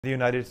The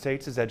United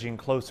States is edging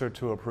closer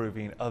to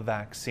approving a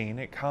vaccine.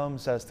 It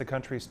comes as the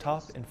country's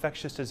top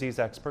infectious disease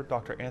expert,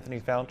 Dr.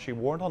 Anthony Fauci,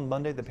 warned on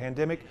Monday the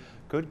pandemic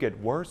could get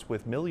worse,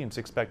 with millions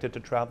expected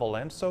to travel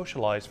and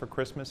socialize for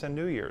Christmas and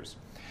New Year's.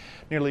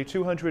 Nearly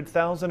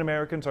 200,000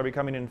 Americans are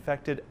becoming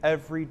infected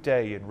every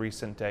day in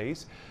recent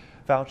days.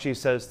 Fauci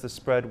says the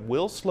spread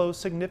will slow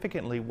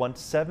significantly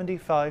once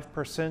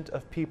 75%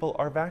 of people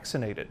are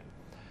vaccinated.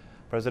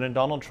 President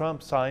Donald Trump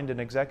will sign an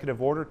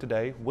executive order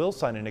today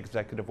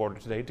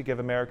to give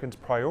Americans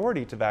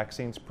priority to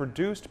vaccines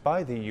produced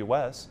by the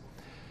U.S.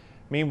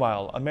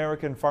 Meanwhile,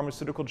 American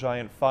pharmaceutical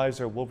giant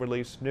Pfizer will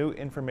release new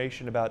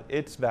information about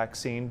its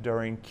vaccine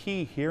during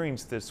key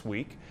hearings this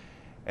week.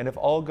 And if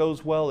all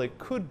goes well, it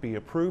could be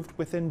approved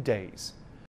within days.